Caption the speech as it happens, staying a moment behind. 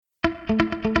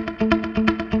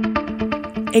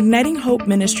Igniting Hope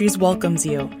Ministries welcomes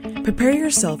you. Prepare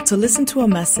yourself to listen to a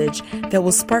message that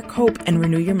will spark hope and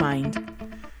renew your mind.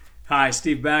 Hi,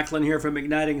 Steve Backlund here from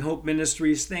Igniting Hope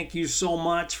Ministries. Thank you so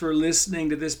much for listening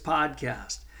to this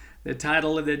podcast. The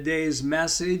title of the day's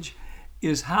message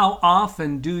is How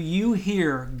Often Do You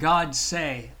Hear God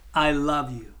Say, I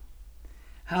Love You?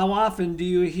 How often do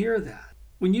you hear that?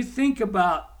 When you think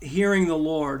about hearing the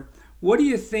Lord, what do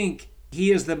you think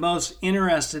He is the most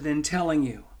interested in telling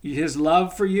you? His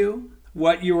love for you?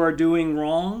 What you are doing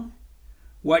wrong?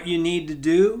 What you need to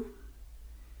do?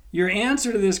 Your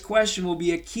answer to this question will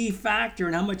be a key factor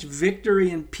in how much victory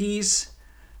and peace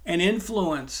and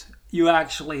influence you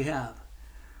actually have.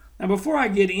 Now, before I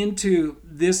get into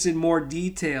this in more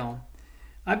detail,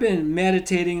 I've been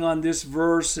meditating on this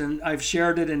verse and I've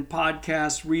shared it in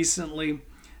podcasts recently,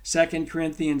 2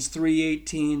 Corinthians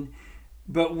 3:18.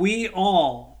 But we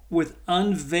all, with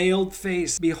unveiled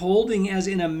face, beholding as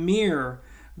in a mirror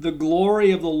the glory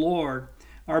of the Lord,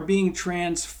 are being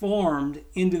transformed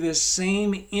into the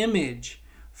same image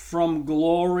from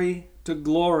glory to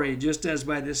glory, just as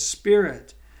by the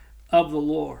Spirit of the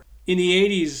Lord. In the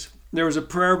 80s, there was a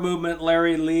prayer movement,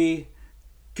 Larry Lee,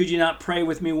 Could You Not Pray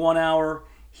With Me 1 Hour?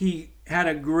 He had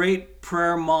a great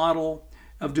prayer model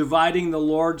of dividing the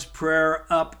Lord's Prayer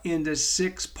up into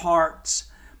 6 parts,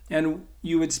 and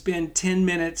you would spend 10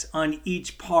 minutes on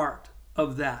each part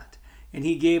of that. And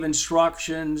he gave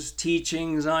instructions,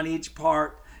 teachings on each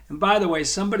part. And by the way,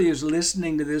 somebody who's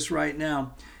listening to this right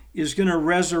now is going to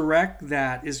resurrect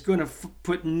that, is going to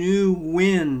put new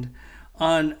wind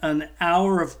on an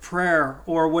hour of prayer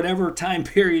or whatever time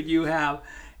period you have,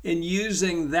 and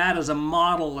using that as a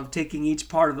model of taking each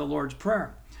part of the Lord's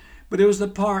Prayer. But it was the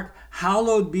part,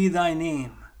 hallowed be thy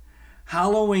name,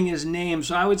 hallowing his name.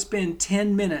 So I would spend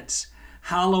 10 minutes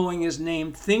hallowing his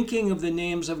name, thinking of the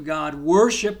names of God,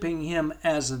 worshiping him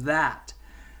as that.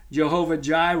 Jehovah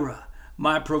Jireh,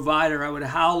 my provider, I would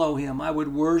hallow him. I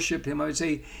would worship him. I would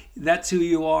say, that's who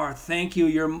you are. Thank you,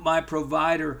 you're my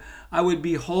provider. I would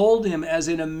behold him as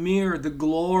in a mirror, the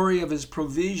glory of his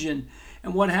provision.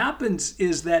 And what happens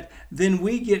is that then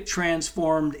we get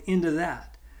transformed into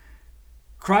that.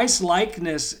 Christ's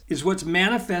likeness is what's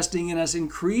manifesting in us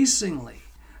increasingly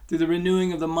through the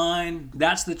renewing of the mind.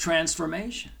 That's the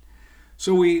transformation.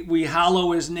 So we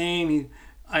hallow his name.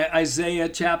 Isaiah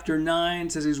chapter 9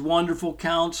 says he's wonderful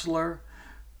counselor,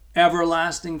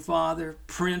 everlasting Father,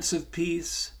 Prince of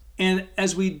Peace. And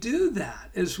as we do that,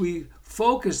 as we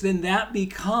focus, then that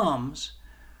becomes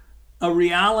a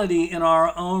reality in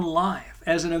our own life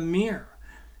as in a mirror.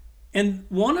 And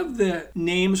one of the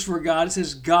names for God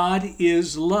says, God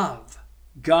is love.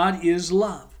 God is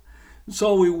love.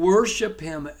 So we worship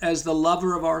him as the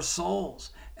lover of our souls,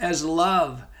 as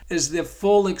love, as the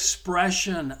full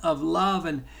expression of love.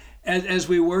 And as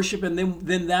we worship him,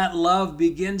 then that love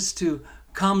begins to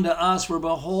come to us. We're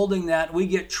beholding that. We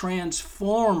get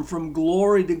transformed from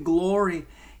glory to glory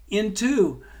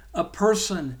into a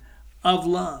person of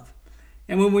love.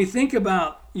 And when we think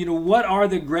about, what are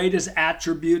the greatest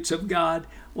attributes of God?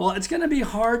 Well, it's going to be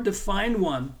hard to find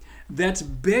one that's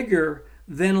bigger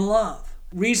than love.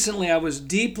 Recently, I was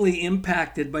deeply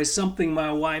impacted by something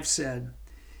my wife said.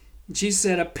 She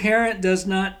said, a parent does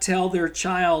not tell their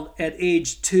child at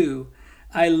age 2,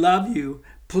 I love you.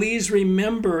 Please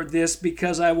remember this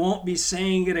because I won't be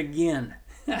saying it again.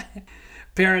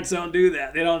 Parents don't do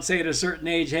that. They don't say at a certain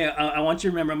age, hey, I want you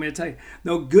to remember, I'm going to tell you.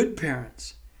 No, good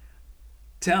parents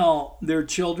tell their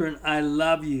children, I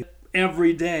love you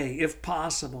every day, if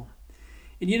possible.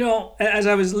 And as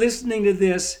I was listening to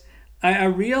this, I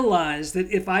realized that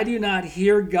if I do not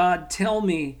hear God tell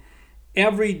me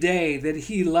every day that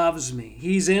he loves me,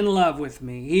 he's in love with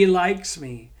me, he likes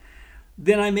me,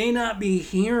 then I may not be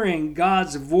hearing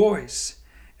God's voice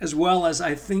as well as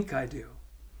I think I do.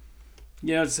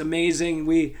 It's amazing.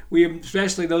 We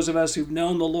especially those of us who've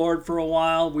known the Lord for a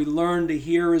while, we learn to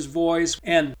hear his voice,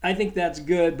 and I think that's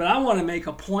good. But I want to make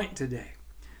a point today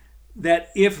that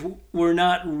if we're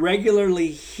not regularly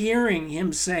hearing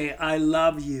him say, I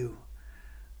love you,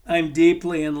 I'm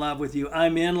deeply in love with you,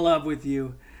 I'm in love with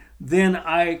you, then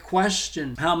I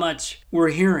question how much we're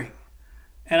hearing.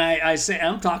 And I say,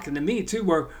 I'm talking to me too,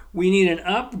 where we need an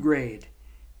upgrade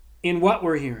in what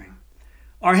we're hearing.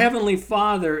 Our Heavenly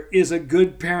Father is a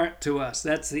good parent to us.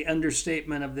 That's the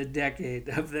understatement of the decade,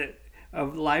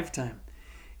 of lifetime.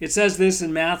 It says this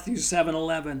in Matthew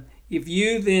 7:11. If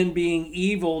you then, being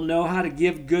evil, know how to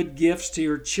give good gifts to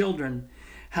your children,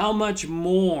 how much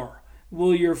more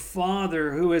will your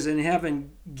Father who is in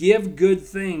heaven give good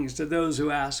things to those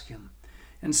who ask him?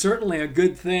 And certainly a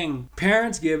good thing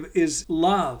parents give is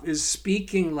love, is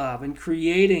speaking love and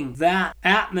creating that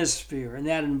atmosphere and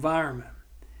that environment.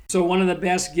 So one of the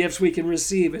best gifts we can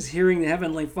receive is hearing the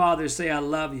Heavenly Father say, I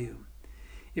love you.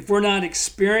 If we're not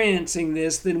experiencing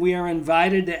this, then we are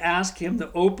invited to ask Him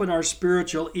to open our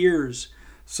spiritual ears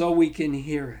so we can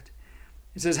hear it.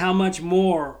 It says, how much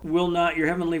more will not your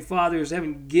Heavenly Father who's in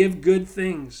heaven give good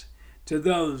things to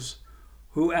those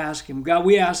who ask Him? God,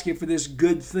 we ask You for this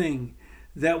good thing,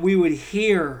 that we would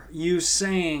hear You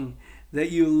saying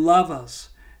that You love us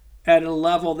at a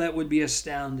level that would be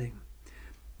astounding.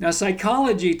 Now,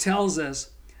 psychology tells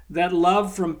us that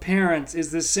love from parents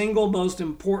is the single most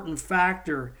important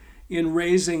factor in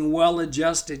raising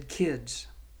well-adjusted kids.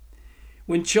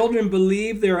 When children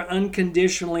believe they are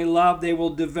unconditionally loved, they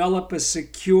will develop a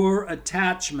secure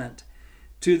attachment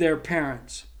to their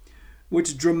parents,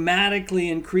 which dramatically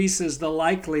increases the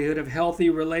likelihood of healthy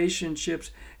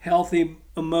relationships, healthy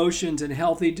emotions, and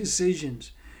healthy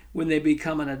decisions when they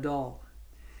become an adult.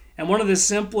 And one of the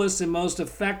simplest and most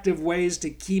effective ways to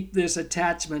keep this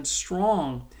attachment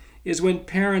strong is when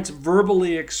parents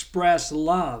verbally express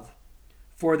love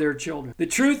for their children. The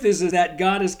truth is that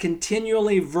God is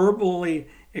continually verbally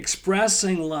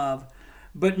expressing love,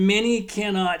 but many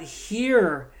cannot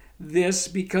hear this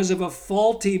because of a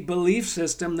faulty belief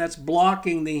system that's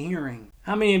blocking the hearing.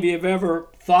 How many of you have ever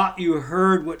thought you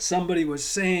heard what somebody was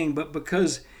saying, but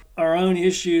because our own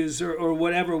issues or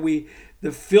whatever,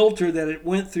 the filter that it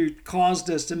went through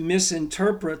caused us to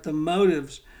misinterpret the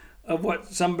motives of what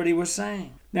somebody was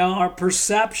saying? Now, our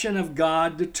perception of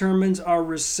God determines our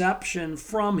reception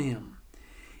from Him.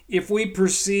 If we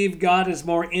perceive God as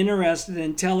more interested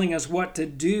in telling us what to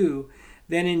do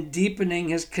than in deepening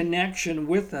His connection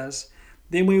with us,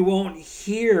 then we won't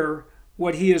hear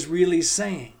what He is really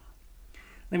saying.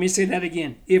 Let me say that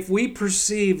again. If we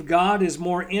perceive God as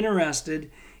more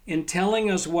interested in telling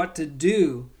us what to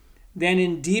do than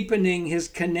in deepening His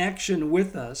connection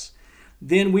with us,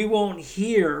 then we won't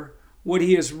hear what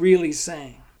He is really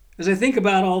saying. As I think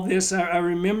about all this, I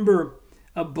remember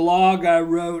a blog I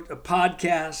wrote, a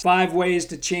podcast, 5 ways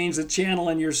to change the channel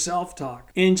in your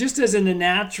self-talk. And just as in the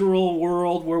natural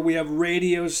world where we have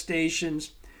radio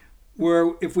stations,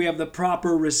 where if we have the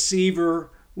proper receiver,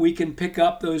 we can pick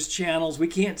up those channels. We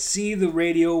can't see the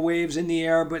radio waves in the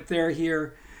air, but they're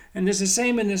here. And it's the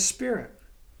same in the spirit.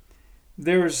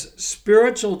 There's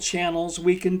spiritual channels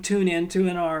we can tune into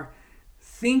in our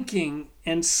thinking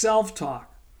and self-talk.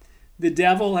 The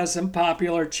devil has some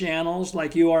popular channels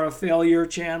like You Are a Failure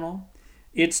channel,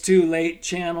 It's Too Late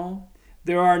channel,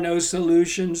 There Are No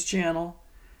Solutions channel,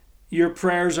 Your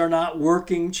Prayers Are Not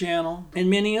Working channel, and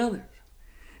many others.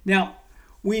 Now,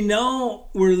 we know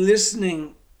we're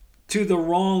listening to the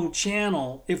wrong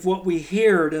channel if what we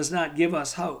hear does not give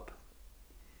us hope.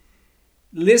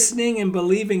 Listening and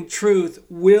believing truth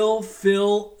will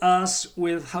fill us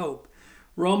with hope.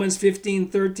 Romans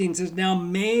 15:13 says, now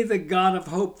may the God of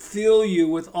hope fill you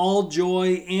with all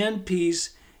joy and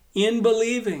peace in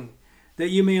believing, that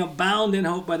you may abound in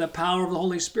hope by the power of the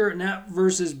Holy Spirit. And that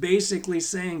verse is basically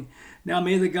saying, now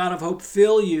may the God of hope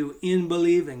fill you in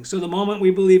believing. So the moment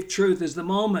we believe truth is the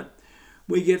moment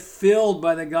we get filled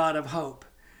by the God of hope.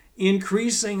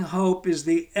 Increasing hope is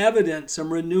the evidence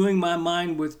I'm renewing my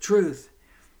mind with truth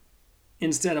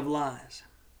instead of lies.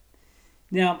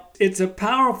 Now, it's a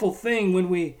powerful thing when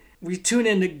we tune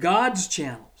into God's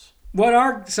channels. What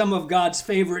are some of God's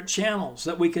favorite channels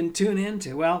that we can tune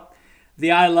into? Well, the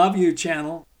I Love You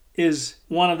channel is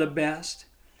one of the best.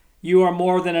 You Are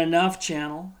More Than Enough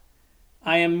channel.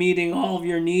 I Am Meeting All of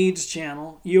Your Needs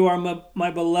channel. You Are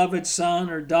My Beloved Son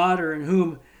or Daughter in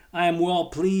Whom I Am Well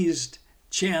Pleased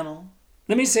channel.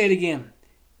 Let me say it again.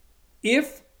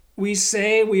 If we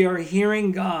say we are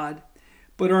hearing God,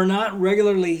 but are not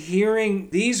regularly hearing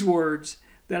these words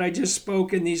that I just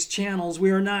spoke in these channels, we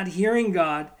are not hearing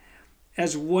God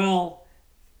as well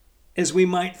as we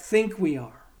might think we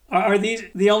are. Are these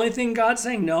the only thing God's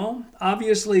saying? No,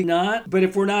 obviously not. But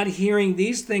if we're not hearing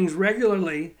these things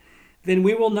regularly, then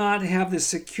we will not have the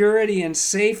security and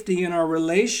safety in our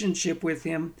relationship with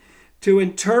Him to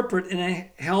interpret in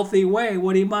a healthy way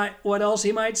what else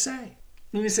He might say.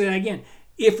 Let me say that again.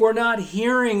 If we're not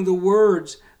hearing the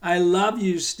words, I love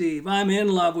you, Steve. I'm in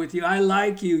love with you. I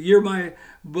like you. You're my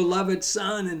beloved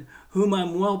son in whom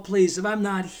I'm well pleased. If I'm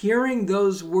not hearing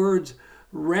those words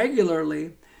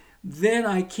regularly, then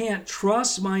I can't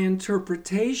trust my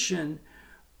interpretation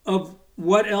of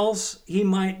what else He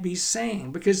might be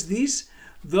saying. Because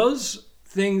those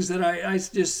things that I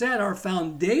just said are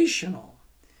foundational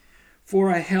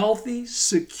for a healthy,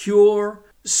 secure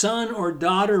son or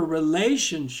daughter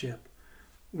relationship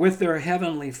with their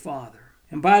Heavenly Father.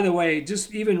 And by the way,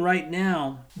 just even right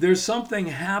now, there's something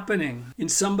happening in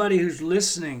somebody who's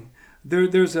listening.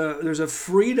 There's a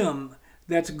freedom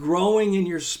that's growing in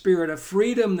your spirit, a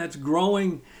freedom that's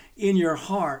growing in your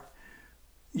heart.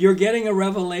 You're getting a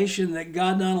revelation that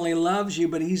God not only loves you,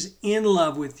 but he's in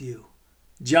love with you.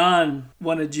 John,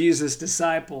 one of Jesus'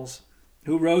 disciples,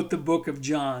 who wrote the book of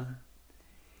John,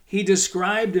 he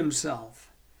described himself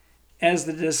as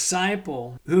the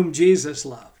disciple whom Jesus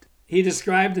loved. He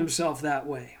described himself that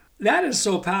way. That is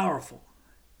so powerful.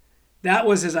 That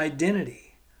was his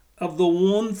identity of the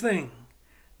one thing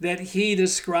that he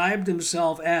described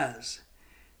himself as.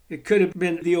 It could have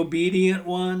been the obedient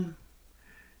one,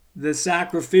 the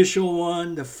sacrificial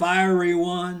one, the fiery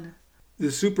one,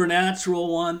 the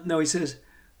supernatural one. No, he says,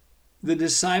 the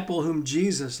disciple whom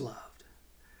Jesus loved.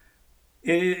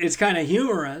 It's kind of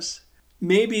humorous,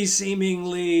 maybe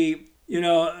seemingly,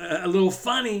 a little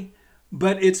funny,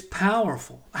 but it's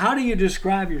powerful. How do you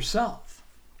describe yourself?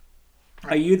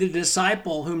 Are you the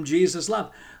disciple whom Jesus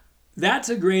loved? That's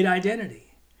a great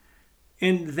identity.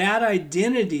 And that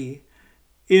identity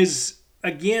is,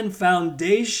 again,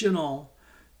 foundational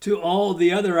to all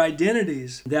the other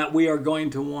identities that we are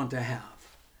going to want to have.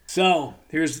 So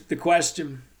here's the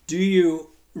question. Do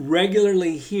you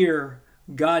regularly hear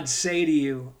God say to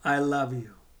you, I love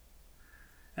you?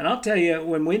 And I'll tell you,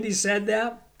 when Wendy said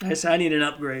that, I said, I need an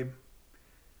upgrade.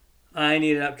 I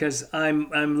need it up because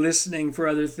I'm listening for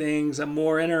other things. I'm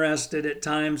more interested at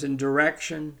times in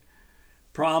direction,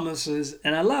 promises,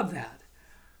 and I love that.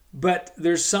 But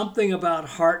there's something about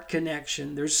heart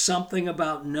connection. There's something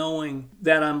about knowing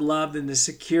that I'm loved and the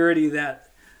security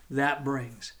that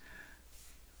brings.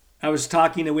 I was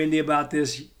talking to Wendy about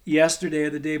this yesterday or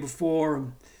the day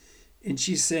before, and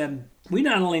she said, we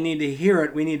not only need to hear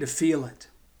it, we need to feel it.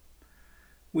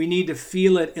 We need to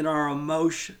feel it in our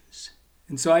emotions.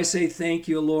 And so I say thank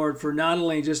you, Lord, for not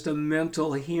only just a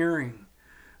mental hearing,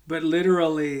 but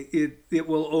literally it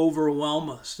will overwhelm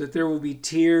us, that there will be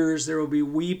tears, there will be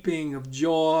weeping of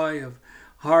joy, of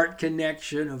heart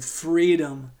connection, of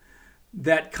freedom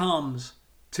that comes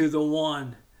to the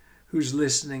one who's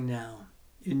listening now,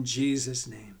 in Jesus'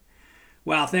 name.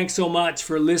 Wow, thanks so much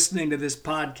for listening to this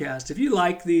podcast. If you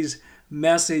like these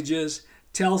messages,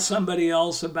 tell somebody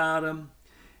else about them,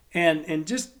 and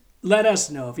just let us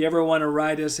know. If you ever want to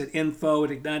write us at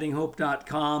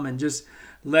info@ignitinghope.com and just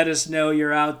let us know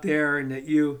you're out there and that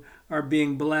you are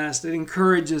being blessed. It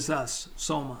encourages us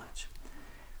so much.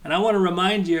 And I want to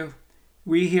remind you,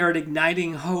 we here at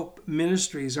Igniting Hope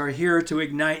Ministries are here to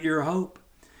ignite your hope.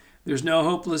 There's no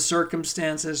hopeless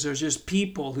circumstances. There's just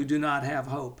people who do not have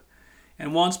hope.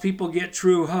 And once people get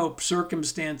true hope,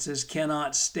 circumstances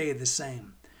cannot stay the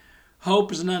same.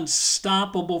 Hope is an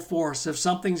unstoppable force. If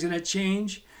something's going to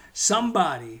change,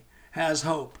 somebody has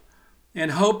hope.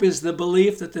 And hope is the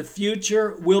belief that the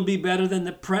future will be better than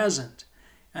the present.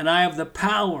 And I have the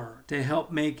power to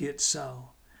help make it so.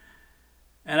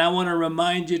 And I want to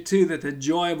remind you too that the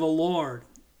joy of the Lord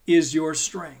is your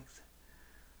strength.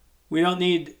 We don't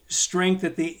need strength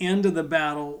at the end of the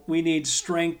battle. We need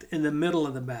strength in the middle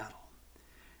of the battle.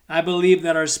 I believe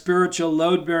that our spiritual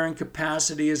load-bearing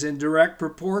capacity is in direct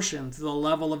proportion to the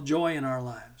level of joy in our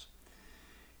lives.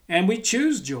 And we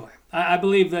choose joy. I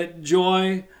believe that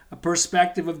joy, a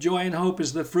perspective of joy and hope,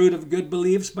 is the fruit of good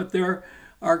beliefs, but there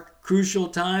are crucial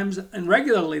times, and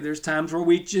regularly there's times where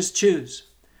we just choose.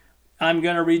 I'm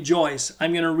going to rejoice.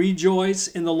 I'm going to rejoice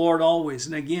in the Lord always.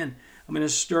 And again, I'm going to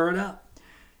stir it up.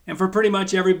 And for pretty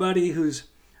much everybody who's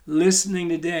listening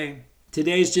today,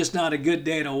 today's just not a good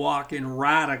day to walk in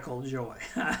radical joy.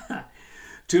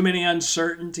 Too many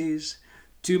uncertainties,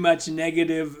 too much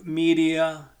negative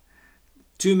media,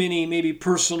 too many maybe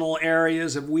personal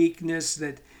areas of weakness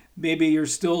that maybe you're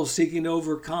still seeking to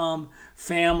overcome,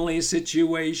 family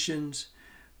situations.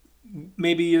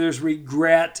 Maybe there's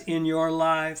regret in your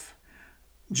life.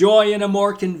 Joy in a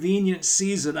more convenient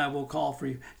season, I will call for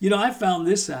you. I found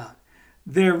this out.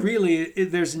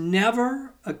 There's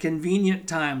never a convenient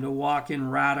time to walk in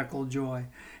radical joy.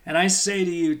 And I say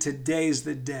to you, today's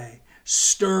the day.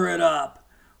 Stir it up.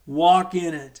 Walk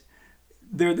in it.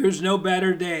 There's no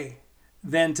better day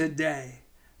than today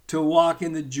to walk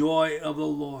in the joy of the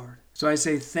Lord. So I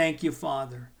say thank you,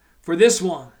 Father, for this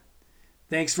one.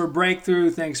 Thanks for breakthrough.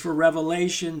 Thanks for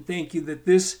revelation. Thank you that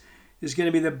this is going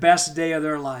to be the best day of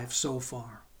their life so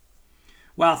far.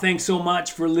 Wow, thanks so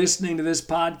much for listening to this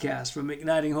podcast from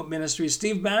Igniting Hope Ministries.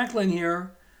 Steve Backlund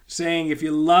here saying if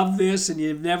you love this and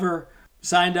you've never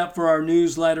signed up for our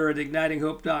newsletter at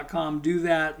ignitinghope.com, do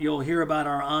that. You'll hear about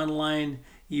our online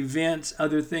events,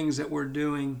 other things that we're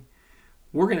doing.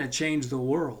 We're going to change the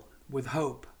world with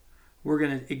hope. we're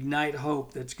going to ignite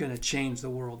hope that's going to change the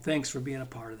world. Thanks for being a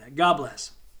part of that. God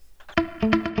bless.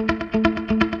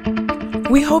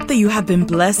 We hope that you have been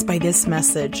blessed by this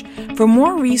message. For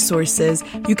more resources,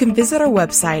 you can visit our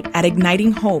website at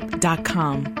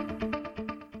ignitinghope.com.